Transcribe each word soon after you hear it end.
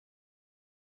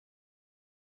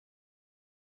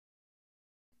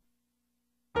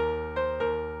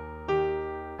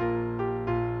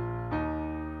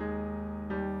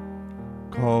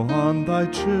Call on thy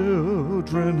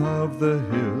children of the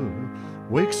hill,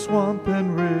 wake swamp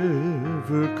and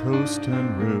river, coast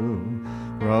and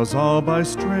rill, rouse all thy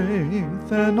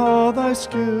strength and all thy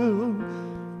skill.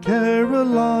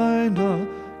 Carolina,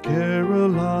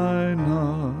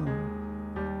 Carolina,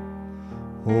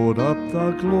 hold up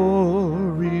the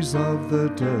glories of the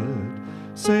dead,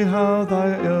 say how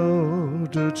thy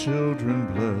elder children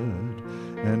bled,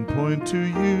 and point to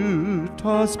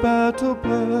Utah's battle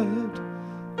bled.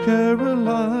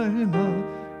 Carolina,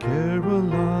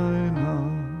 Carolina,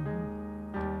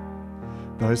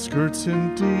 thy skirts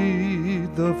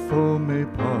indeed the foe may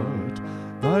part,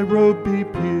 thy robe be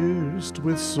pierced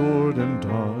with sword and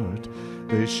dart,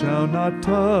 they shall not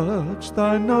touch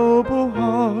thy noble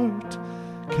heart.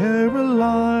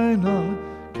 Carolina,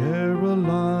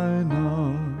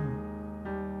 Carolina,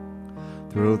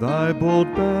 throw thy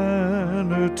bold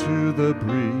banner to the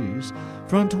breeze,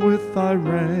 front with thy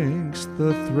ranks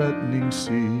the threatening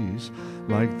seas,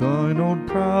 like thine own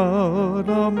proud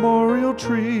armorial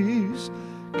trees.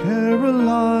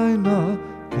 Carolina,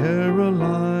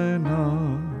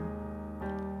 Carolina,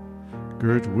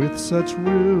 girt with such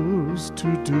wills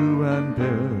to do and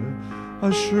bear,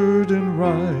 assured in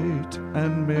right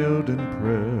and mailed in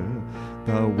prayer,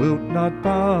 thou wilt not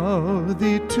bow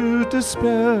thee to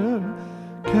despair.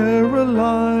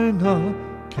 Carolina,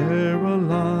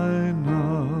 Carolina,